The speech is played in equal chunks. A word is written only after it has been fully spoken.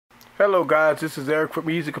Hello guys, this is Eric from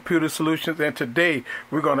Easy Computer Solutions, and today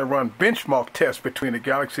we're going to run benchmark tests between the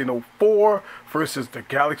Galaxy Note 4 versus the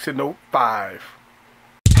Galaxy Note 5.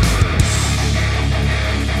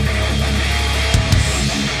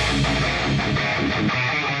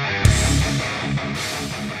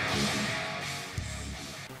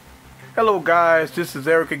 Hello guys, this is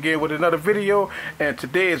Eric again with another video, and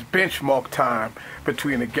today is benchmark time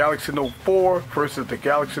between the Galaxy Note 4 versus the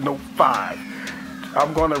Galaxy Note 5.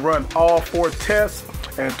 I'm going to run all 4 tests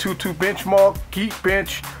and 2 benchmark,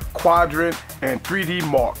 Geekbench, Quadrant, and 3D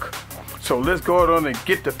Mark. So let's go on and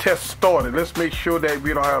get the test started. Let's make sure that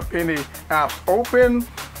we don't have any apps open.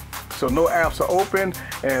 So no apps are open,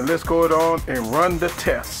 and let's go on and run the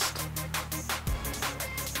test.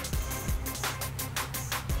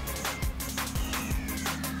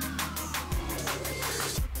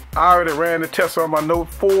 I already ran the test on my Note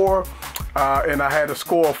 4. And I had a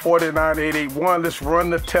score of 49,881. Let's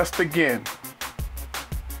run the test again.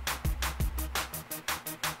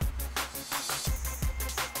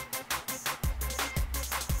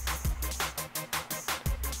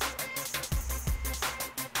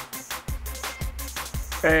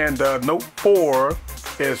 And Note 4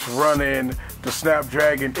 is running the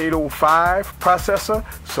Snapdragon 805 processor,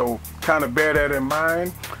 so kind of bear that in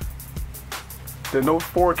mind. The Note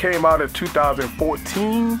 4 came out in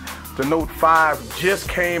 2014. The Note 5 just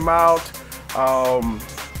came out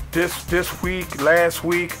this week, last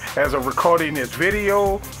week, as of recording this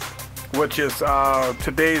video, which is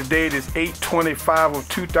today's date is 8/25 of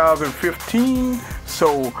 2015.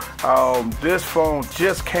 So this phone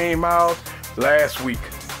just came out last week.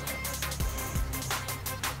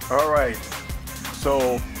 All right,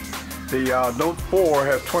 so the Note 4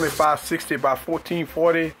 has 2560 by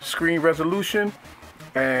 1440 screen resolution.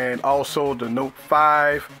 And also the Note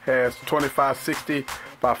 5 has 2560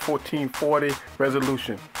 by 1440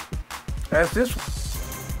 resolution. As this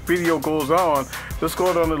video goes on, let's go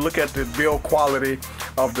on and look at the build quality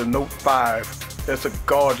of the Note 5. It's a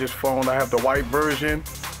gorgeous phone. I have the white version,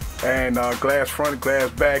 and glass front, glass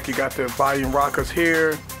back. You got the volume rockers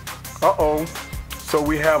here. So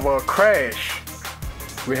we have a crash.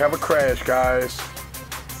 We have a crash, guys.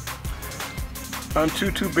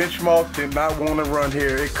 Untitled benchmark did not want to run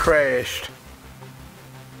here. It crashed.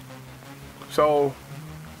 So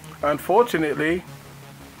unfortunately,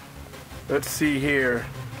 let's see here.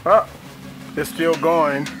 It's still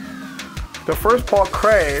going. The first part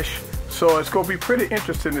crashed, so it's going to be pretty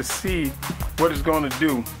interesting to see what it's going to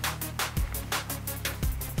do.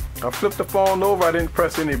 I flipped the phone over. I didn't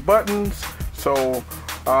press any buttons, so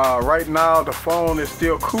right now the phone is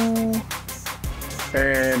still cool.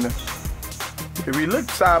 And if we look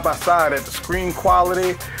side by side at the screen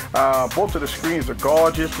quality, both of the screens are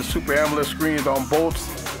gorgeous. The Super AMOLED screens on both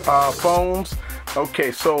phones.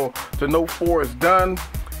 Okay, so the Note 4 is done.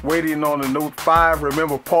 Waiting on the Note 5.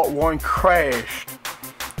 Remember, part 1 crashed,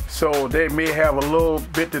 so they may have a little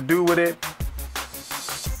bit to do with it.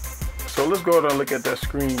 So let's go ahead and look at that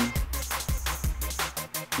screen.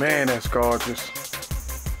 Man, that's gorgeous.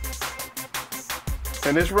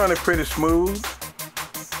 And it's running pretty smooth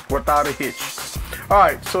without a hitch.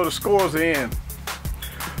 Alright, so the scores are in.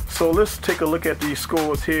 So let's take a look at these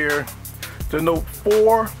scores here. The Note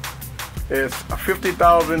 4 is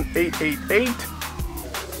 50,888,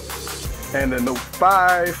 and the Note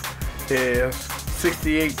 5 is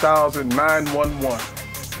 68,911.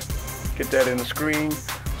 Get that in the screen.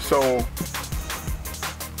 So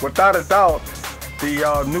without a doubt,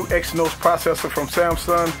 the new Exynos processor from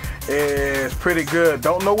Samsung is pretty good.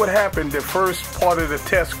 Don't know what happened. The first part of the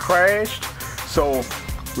test crashed. So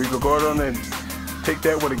we could go on and take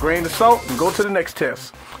that with a grain of salt and go to the next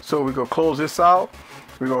test. So we're going to close this out.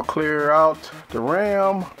 We're going to clear out the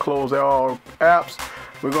RAM, close all apps.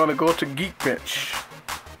 We're going to go to Geekbench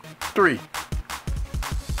 3.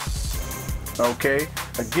 Okay,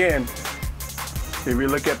 again, if we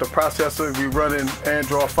look at the processor, we're running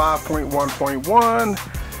Android 5.1.1,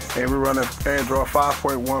 and we're running Android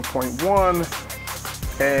 5.1.1,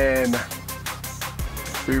 and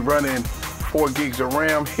we're running 4 gigs of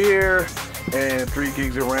RAM here and 3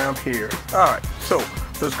 gigs of RAM here. Alright, so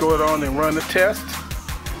let's go on and run the test.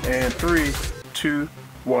 And 3, 2,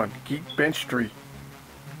 1. Geekbench 3.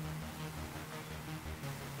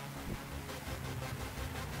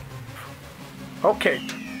 Okay,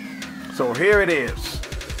 so here it is.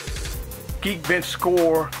 Geekbench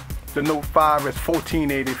score. The Note 5 is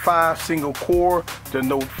 1485 single core. The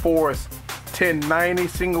Note 4 is 1090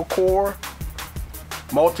 single core.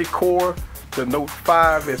 Multi-core. The Note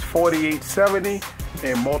 5 is 4870,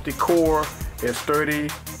 and multi-core is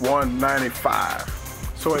 3195.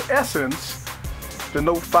 So in essence, the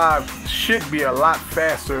Note 5 should be a lot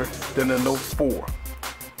faster than the Note 4.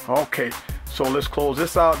 Okay, so let's close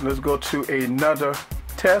this out and let's go to another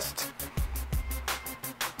test.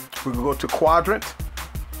 We can go to quadrant.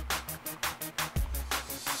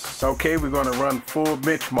 Okay, we're going to run full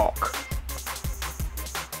benchmark.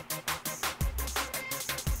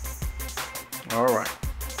 All right.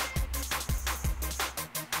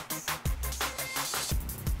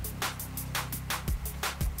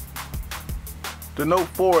 The Note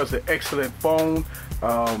 4 is an excellent phone.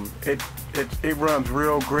 It runs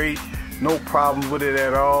real great. No problems with it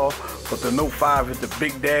at all. But the Note 5 is the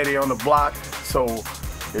big daddy on the block. So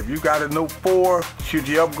if you got a Note 4, should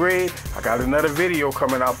you upgrade? I got another video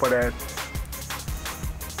coming out for that.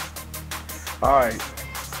 All right,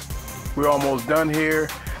 we're almost done here.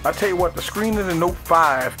 I tell you what, the screen of the Note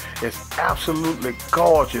 5 is absolutely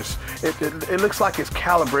gorgeous. It looks like it's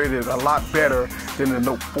calibrated a lot better than the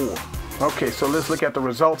Note 4. Okay, so let's look at the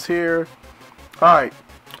results here. All right,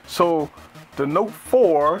 so the Note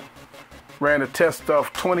 4 ran a test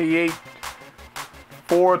of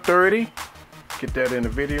 28,430. Get that in the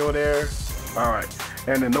video there. All right,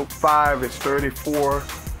 and the Note 5 is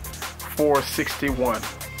 34,461.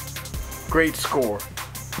 Great score.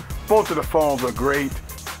 Both of the phones are great.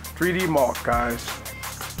 3D Mark, guys.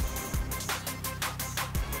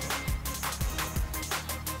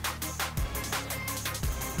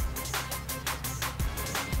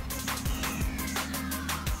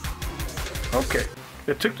 Okay,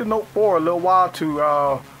 it took the Note 4 a little while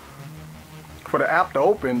for the app to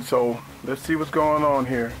open, so let's see what's going on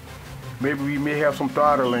here. Maybe we may have some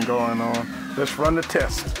throttling going on. Let's run the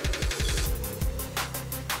test.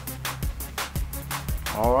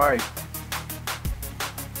 All right.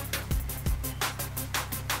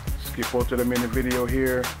 Get both of them in the video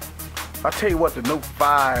here. I'll tell you what, the Note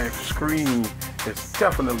 5 screen is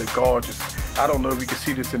definitely gorgeous. I don't know if you can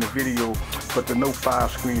see this in the video, but the Note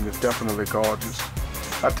 5 screen is definitely gorgeous.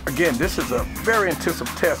 Again, this is a very intensive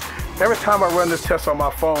test. Every time I run this test on my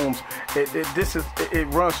phones, it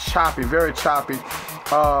runs choppy, very choppy.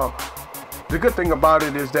 The good thing about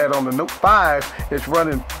it is that on the Note 5, it's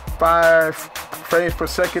running 5 frames per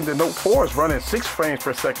second. The Note 4 is running 6 frames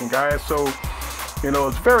per second, guys. So you know,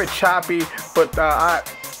 it's very choppy, but I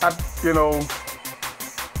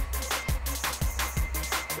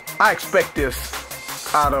expect this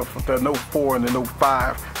out of the Note 4 and the Note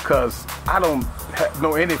 5 because I don't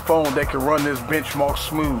know any phone that can run this benchmark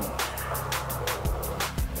smooth.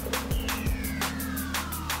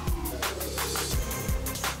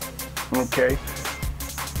 Okay.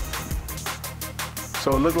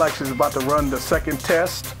 So it looks like she's about to run the second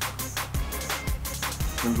test.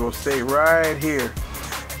 We're going to stay right here.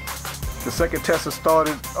 The second test is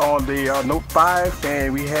started on the Note 5,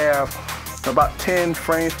 and we have about 10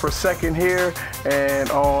 frames per second here.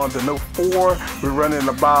 And on the Note 4, we're running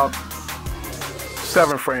about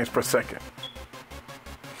 7 frames per second.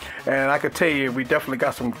 And I can tell you, we definitely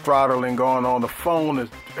got some throttling going on. The phone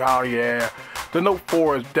is, oh yeah. The Note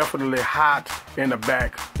 4 is definitely hot in the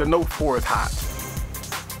back. The Note 4 is hot.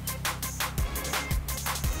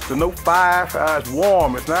 The Note 5 is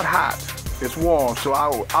warm, it's not hot, it's warm. So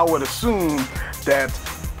I would assume that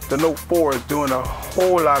the Note 4 is doing a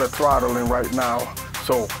whole lot of throttling right now.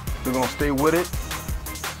 So we're gonna stay with it.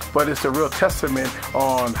 But it's a real testament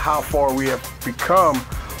on how far we have become,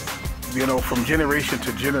 you know, from generation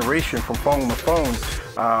to generation, from phone to phone.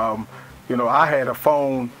 You know, I had a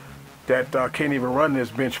phone that can't even run this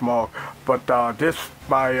benchmark, but this,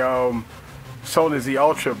 my Sony Z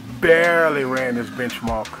Ultra barely ran this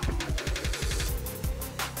benchmark.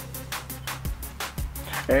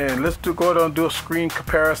 And let's go ahead and do a screen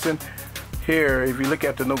comparison. Here, if you look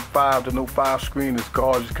at the Note 5 screen is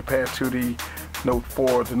gorgeous compared to the Note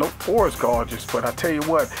 4. The Note 4 is gorgeous, but I tell you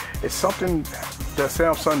what, it's something that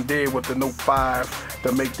Samsung did with the Note 5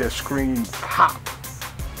 to make that screen pop.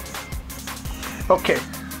 Okay,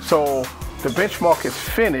 so the benchmark is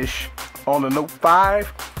finished on the Note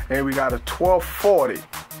 5. And we got a 1240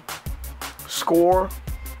 score,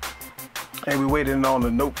 and we're waiting on the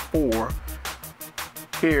Note 4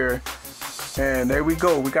 here, and there we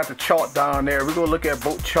go. We got the chart down there. We're gonna look at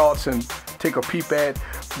both charts and take a peep at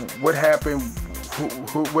what happened,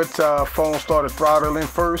 what phone started throttling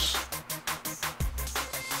first.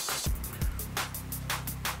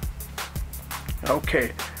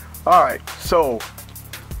 Okay, all right, so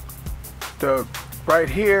right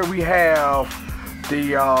here we have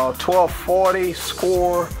the 1240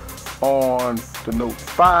 score on the Note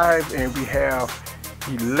 5, and we have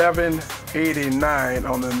 1189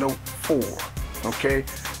 on the Note 4. Okay,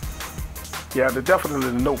 yeah,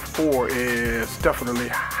 definitely the Note 4 is definitely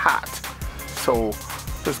hot. So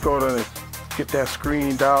let's go to get that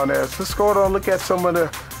screen down there. So let's go and look at some of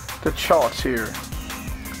the charts here.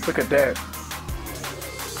 Look at that.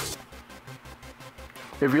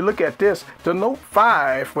 If you look at this, the Note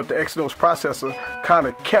 5 with the Exynos processor kind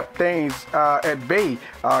of kept things at bay,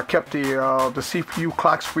 kept the CPU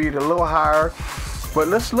clock speed a little higher. But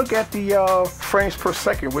let's look at the frames per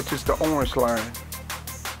second, which is the orange line.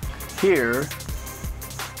 Here,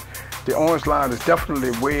 the orange line is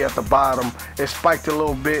definitely way at the bottom. It spiked a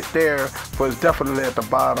little bit there, but it's definitely at the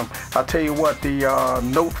bottom. I'll tell you what, the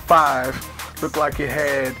Note 5 looked like it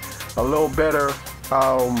had a little better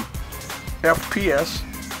FPS.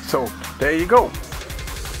 So there you go.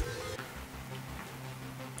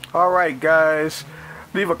 Alright guys,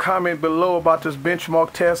 leave a comment below about this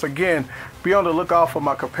benchmark test. Again, be on the lookout for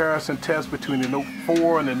my comparison test between the Note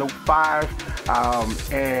 4 and the Note 5.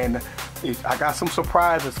 I got some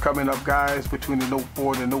surprises coming up, guys, between the Note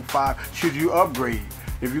 4 and the Note 5. Should you upgrade?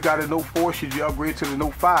 If you got a Note 4, should you upgrade to the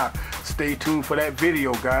Note 5? Stay tuned for that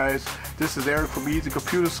video, guys. This is Eric from Easy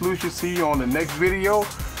Computer Solutions. See you on the next video.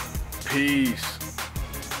 Peace.